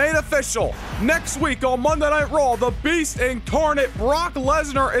been made official. Next week on Monday Night Raw, the Beast Incarnate Brock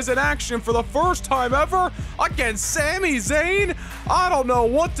Lesnar is in action for the first time ever against Sami Zayn. I don't know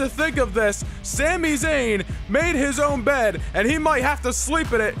what to think of this. Sami Zayn made his own bed, and he might have to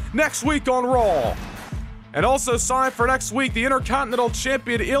sleep in it next week on Raw. And also signed for next week, the Intercontinental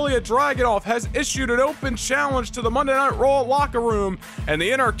Champion Ilya Dragunov has issued an open challenge to the Monday Night Raw locker room, and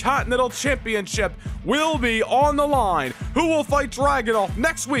the Intercontinental Championship will be on the line. Who will fight Dragunov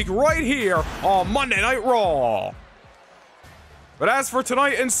next week right here on Monday Night Raw? But as for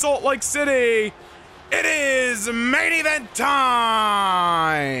tonight in Salt Lake City, it is main event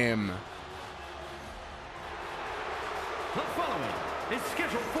time! The following is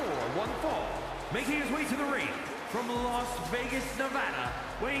scheduled for one fall, making his way to the ring from Las Vegas, Nevada,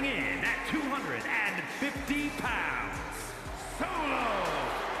 weighing in at 250 pounds, Solo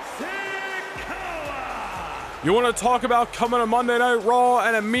Sikoa! You want to talk about coming to Monday Night Raw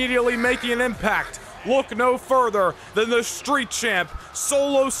and immediately making an impact? Look no further than the street champ,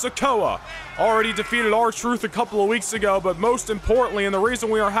 Solo Sikoa. Already defeated R-Truth a couple of weeks ago, but most importantly, and the reason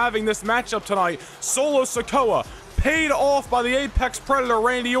we are having this matchup tonight, Solo Sikoa paid off by the Apex Predator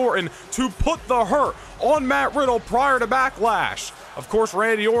Randy Orton to put the hurt on Matt Riddle prior to Backlash. Of course,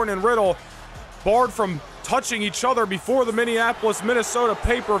 Randy Orton and Riddle barred from touching each other before the Minneapolis, Minnesota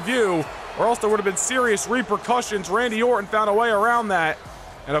pay-per-view, or else there would have been serious repercussions. Randy Orton found a way around that,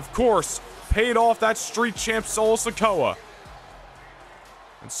 and of course, paid off that street champ Solo Sikoa.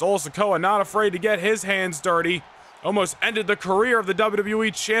 And Solo Sikoa not afraid to get his hands dirty. Almost ended the career of the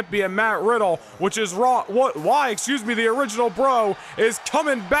WWE Champion Matt Riddle, which is why the original Bro is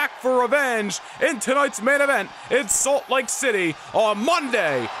coming back for revenge in tonight's main event in Salt Lake City on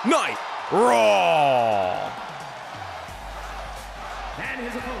Monday Night Raw. And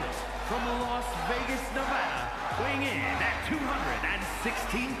his opponent from Las Vegas, Nevada, weighing in at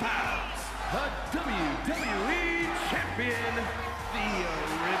 216 pounds, the WWE Champion, the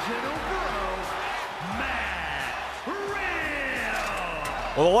original Bro, Matt Riddle.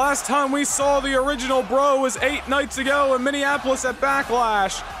 Well, the last time we saw the original Bro was 8 nights ago in Minneapolis at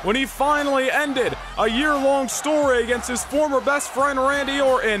Backlash, when he finally ended a year-long story against his former best friend Randy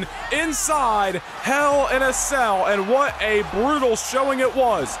Orton inside Hell in a Cell, and what a brutal showing it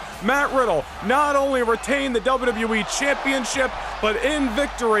was. Matt Riddle not only retained the WWE Championship, but in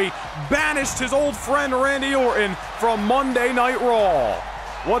victory banished his old friend Randy Orton from Monday Night Raw.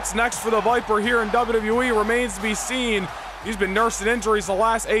 What's next for the Viper here in WWE remains to be seen. He's been nursing injuries the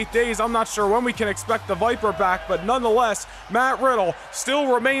last 8 days. I'm not sure when we can expect the Viper back, but nonetheless, Matt Riddle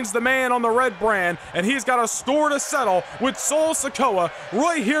still remains the man on the red brand, and he's got a score to settle with Solo Sikoa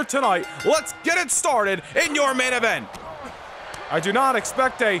right here tonight. Let's get it started in your main event. I do not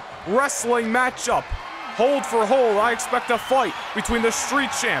expect a wrestling matchup. Hold for hold, I expect a fight between the street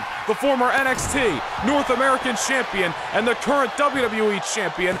champ, the former NXT North American champion, and the current WWE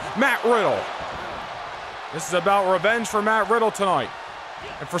champion, Matt Riddle. This is about revenge for Matt Riddle tonight.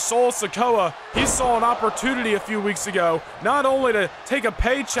 And for Solo Sikoa, he saw an opportunity a few weeks ago, not only to take a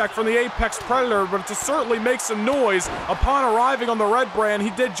paycheck from the Apex Predator, but to certainly make some noise upon arriving on the red brand.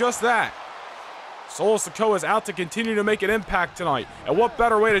 He did just that. Solo Sikoa is out to continue to make an impact tonight, and what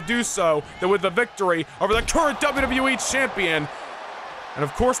better way to do so than with the victory over the current WWE Champion, and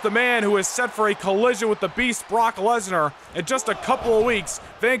of course the man who is set for a collision with the Beast Brock Lesnar in just a couple of weeks,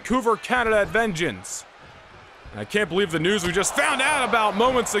 Vancouver, Canada at Vengeance. And I can't believe the news we just found out about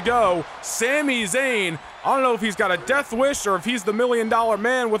moments ago. Sami Zayn, I don't know if he's got a death wish or if he's the $1 million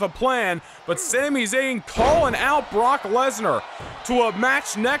man with a plan, but Sami Zayn calling out Brock Lesnar to a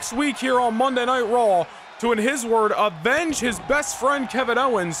match next week here on Monday Night Raw to, in his word, avenge his best friend Kevin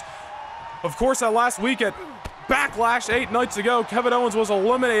Owens. Of course, that last week at Backlash 8 nights ago, Kevin Owens was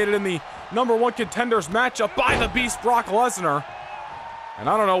eliminated in the #1 Contenders matchup by the Beast Brock Lesnar. And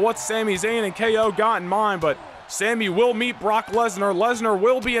I don't know what Sami Zayn and KO got in mind, but Sami will meet Brock Lesnar. Lesnar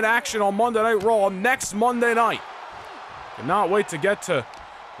will be in action on Monday Night Raw next Monday night. Cannot wait to get to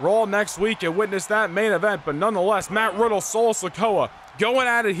Raw next week and witness that main event, but nonetheless, Matt Riddle, Solo Sikoa going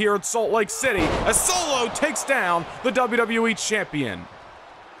at it here in Salt Lake City as Solo takes down the WWE Champion.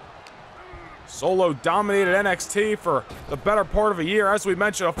 Solo dominated NXT for the better part of a year. As we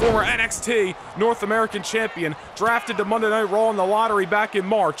mentioned, a former NXT North American champion, drafted to Monday Night Raw in the lottery back in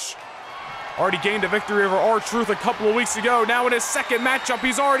March. Already gained a victory over R-Truth a couple of weeks ago. Now in his second matchup,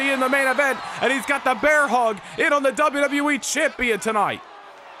 he's already in the main event, and he's got the bear hug in on the WWE Champion tonight.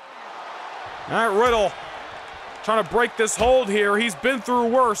 Matt Riddle trying to break this hold here. He's been through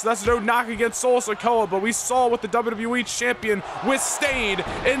worse. That's no knock against Solo Sikoa, but we saw what the WWE Champion withstayed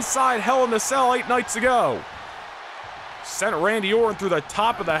inside Hell in a Cell 8 nights ago. Sent Randy Orton through the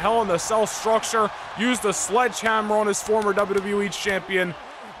top of the Hell in a Cell structure, used a sledgehammer on his former WWE Champion.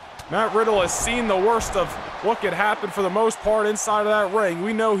 Matt Riddle has seen the worst of what could happen for the most part inside of that ring.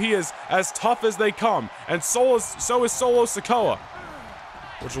 We know he is as tough as they come, and so is Solo Sikoa,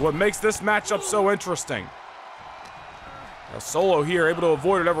 which is what makes this matchup so interesting. Now Solo here able to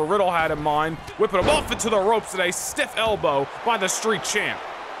avoid whatever Riddle had in mind, whipping him off into the ropes and a stiff elbow by the Street Champ.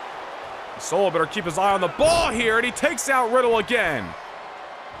 Solo better keep his eye on the ball here, and he takes out Riddle again.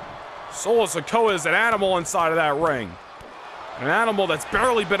 Solo Sikoa is an animal inside of that ring. An animal that's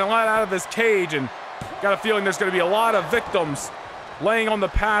barely been let out of his cage, and got a feeling there's going to be a lot of victims laying on the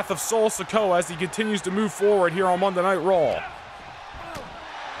path of Solo Sikoa as he continues to move forward here on Monday Night Raw.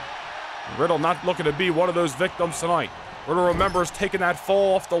 Riddle not looking to be one of those victims tonight. Riddle remembers taking that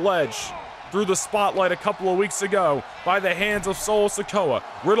fall off the ledge through the spotlight a couple of weeks ago by the hands of Solo Sikoa.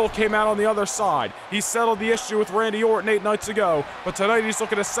 Riddle came out on the other side. He settled the issue with Randy Orton 8 nights ago, but tonight he's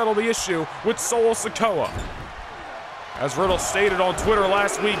looking to settle the issue with Solo Sikoa. As Riddle stated on Twitter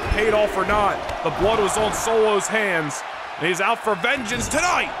last week, paid off or not, the blood was on Solo's hands, and he's out for vengeance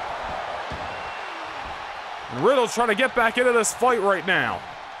tonight. And Riddle's trying to get back into this fight right now.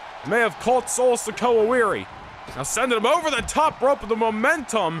 May have caught Solo Sikoa weary. Now sending him over the top rope with the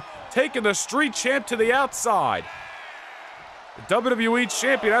momentum, taking the Street Champ to the outside. The WWE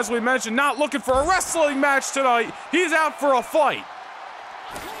Champion, as we mentioned, not looking for a wrestling match tonight. He's out for a fight.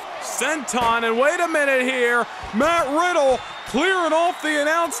 Senton, and wait a minute here. Matt Riddle clearing off the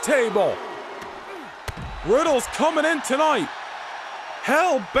announce table. Riddle's coming in tonight,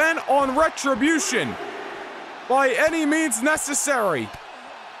 hell-bent on retribution by any means necessary.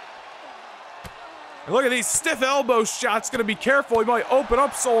 And look at these stiff elbow shots. Gonna be careful. He might open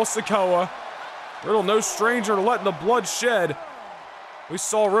up Solo Sikoa. Riddle no stranger to letting the blood shed. We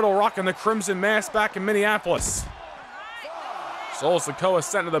saw Riddle rocking the crimson mask back in Minneapolis. Solo Sikoa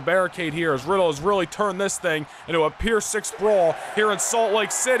sent to the barricade here as Riddle has really turned this thing into a Pier 6 brawl here in Salt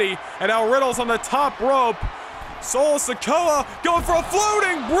Lake City. And now Riddle's on the top rope. Solo Sikoa going for a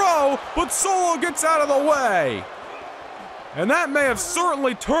floating bro, but Solo gets out of the way. And that may have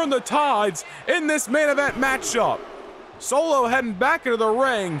certainly turned the tides in this main event matchup. Solo heading back into the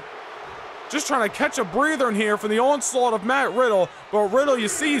ring, just trying to catch a breather in here from the onslaught of Matt Riddle. But Riddle, you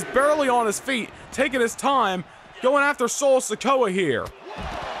see, he's barely on his feet, taking his time, going after Solo Sikoa here.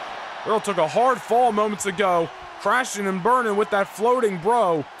 Riddle took a hard fall moments ago, crashing and burning with that floating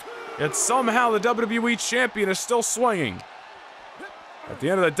bro. Yet somehow the WWE Champion is still swinging. At the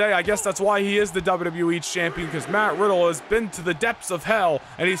end of the day, I guess that's why he is the WWE Champion, because Matt Riddle has been to the depths of hell,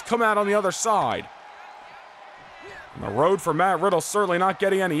 and he's come out on the other side. And the road for Matt Riddle certainly not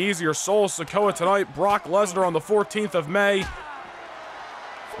getting any easier. Solo Sikoa tonight, Brock Lesnar on the 14th of May.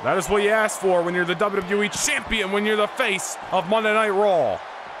 That is what you ask for when you're the WWE Champion, when you're the face of Monday Night Raw.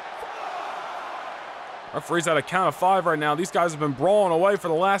 Referee's at a count of 5 right now. These guys have been brawling away for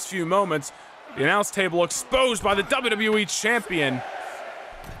the last few moments. The announce table exposed by the WWE Champion.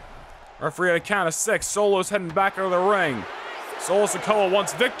 Referee at a count of 6. Solo's heading back into the ring. Solo Sikoa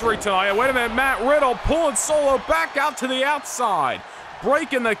wants victory tonight. Wait a minute, Matt Riddle pulling Solo back out to the outside.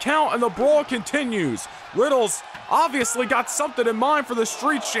 Breaking the count, and the brawl continues. Riddle's obviously got something in mind for the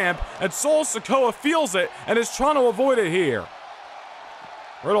Street Champ, and Solo Sikoa feels it and is trying to avoid it here.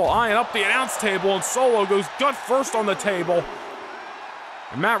 Riddle eyeing up the announce table, and Solo goes gut first on the table.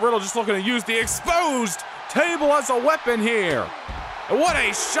 And Matt Riddle just looking to use the exposed table as a weapon here. And what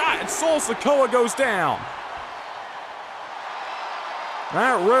a shot, and Solo Sikoa goes down.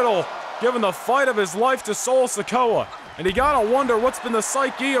 Matt Riddle giving the fight of his life to Solo Sikoa. And you gotta wonder what's been the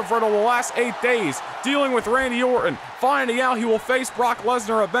psyche of Riddle the last 8 days, dealing with Randy Orton, finding out he will face Brock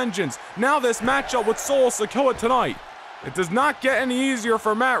Lesnar at Vengeance. Now this matchup with Solo Sikoa tonight. It does not get any easier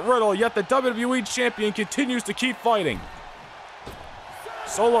for Matt Riddle, yet the WWE Champion continues to keep fighting.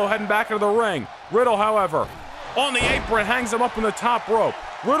 Solo heading back into the ring. Riddle, however, on the apron, hangs him up on the top rope.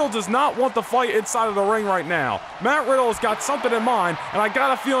 Riddle does not want the fight inside of the ring right now. Matt Riddle has got something in mind, and I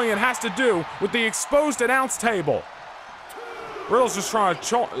got a feeling it has to do with the exposed announce table. Riddle's just trying to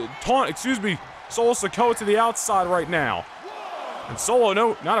taunt, Solo Sikoa to the outside right now. And Solo,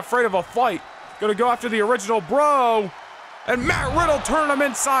 no, not afraid of a fight. Gonna go after the original bro. And Matt Riddle turning him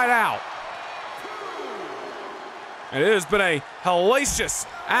inside out. And it has been a hellacious,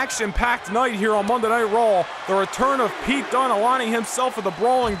 action-packed night here on Monday Night Raw. The return of Pete Dunne aligning himself with the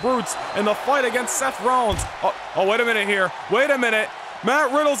Brawling Brutes in the fight against Seth Rollins. Oh, wait a minute here. Wait a minute.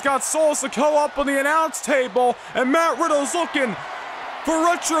 Matt Riddle's got Solo Sikoa up on the announce table, and Matt Riddle's looking for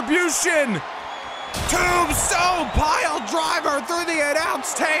retribution. Tombstone pile driver through the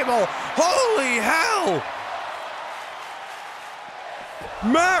announce table. Holy hell.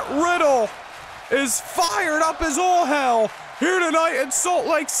 Matt Riddle is fired up as all hell here tonight in Salt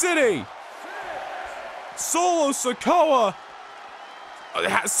Lake City. Solo Sikoa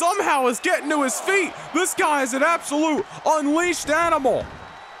somehow is getting to his feet. This guy is an absolute unleashed animal.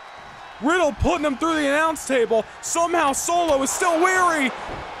 Riddle putting him through the announce table. Somehow Solo is still weary.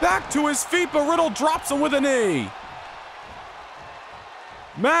 Back to his feet, but Riddle drops him with a knee.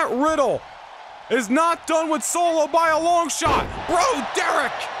 Matt Riddle is not done with Solo by a long shot. Bro,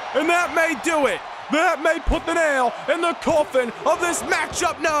 Derek! And that may do it. That may put the nail in the coffin of this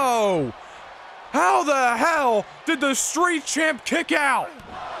matchup. No! How the hell did the Street Champ kick out?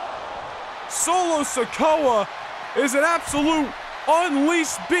 Solo Sikoa is an absolute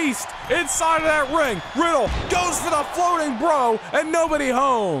unleashed beast inside of that ring. Riddle goes for the floating bro and nobody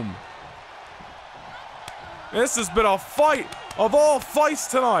home. This has been a fight of all fights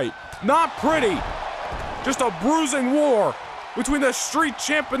tonight. Not pretty. Just a bruising war between the Street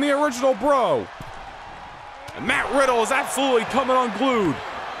Champ and the original bro. And Matt Riddle is absolutely coming unglued.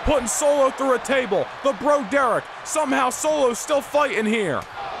 Putting Solo through a table. The bro Derek. Somehow Solo's still fighting here.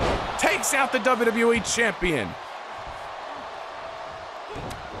 Takes out the WWE Champion.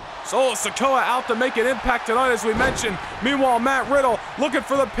 Solo Sikoa out to make an impact tonight, as we mentioned. Meanwhile, Matt Riddle looking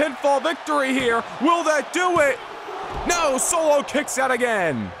for the pinfall victory here. Will that do it? No, Solo kicks out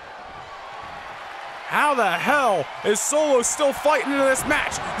again. How the hell is Solo still fighting into this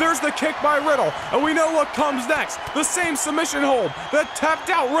match? There's the kick by Riddle, and we know what comes next. The same submission hold that tapped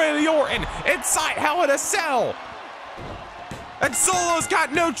out Randy Orton inside Hell in a Cell. And Solo's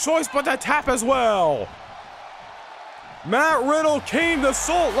got no choice but to tap as well. Matt Riddle came to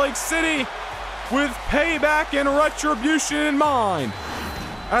Salt Lake City with Payback and Retribution in mind.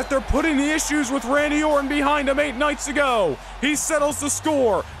 After putting the issues with Randy Orton behind him 8 nights ago, he settles the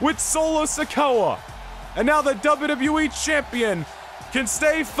score with Solo Sikoa. And now the WWE Champion can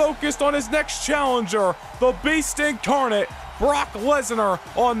stay focused on his next challenger, the Beast Incarnate, Brock Lesnar,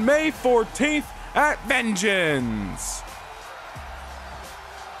 on May 14th at Vengeance.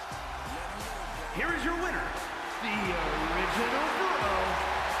 Here is your winner, the original bro,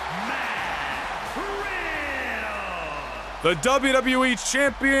 Matt Riddle. The WWE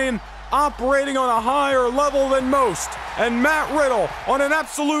Champion operating on a higher level than most, and Matt Riddle on an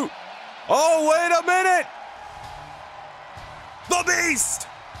absolute... Oh, wait a minute! The Beast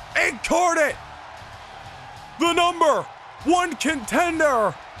Incarnate! The #1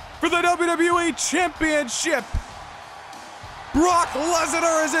 contender for the WWE Championship! Brock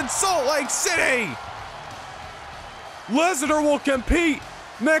Lesnar is in Salt Lake City! Lesnar will compete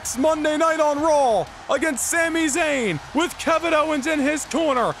next Monday night on Raw against Sami Zayn with Kevin Owens in his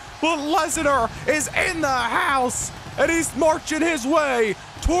corner. But Lesnar is in the house and he's marching his way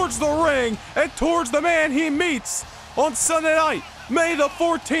towards the ring and towards the man he meets on Sunday night, May the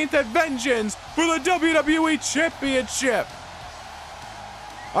 14th at Vengeance for the WWE Championship.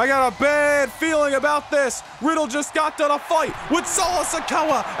 I got a bad feeling about this. Riddle just got done a fight with Solo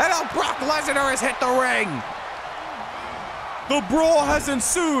Sikoa, and now Brock Lesnar has hit the ring. The brawl has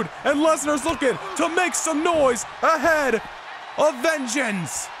ensued, and Lesnar's looking to make some noise ahead of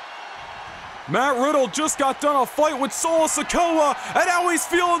Vengeance. Matt Riddle just got done a fight with Solo Sikoa, and now he's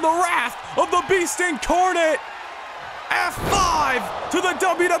feeling the wrath of the Beast Incarnate. F5 to the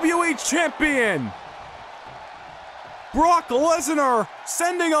WWE Champion. Brock Lesnar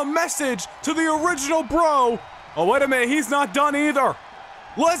sending a message to the original bro. Oh, wait a minute, he's not done either.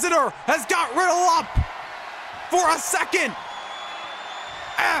 Lesnar has got Riddle up for a second.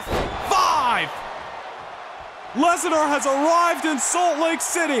 F5. Lesnar has arrived in Salt Lake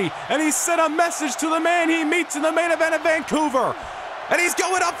City, and he sent a message to the man he meets in the main event of Vancouver. And he's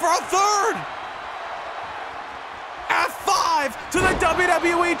going up for a third. F5 to the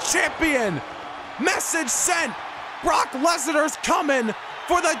WWE Champion. Message sent. Brock Lesnar's coming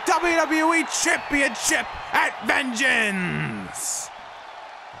for the WWE Championship at Vengeance.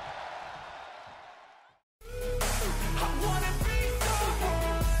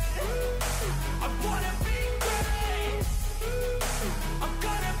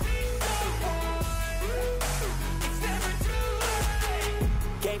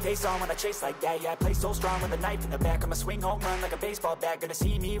 Game face on when I chase like that. Yeah, I play so strong with a knife in the back. I'ma swing home run like a baseball bat. Gonna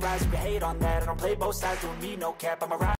see me rise, you can hate on that. I don't play both sides, doing me no cap. I'm a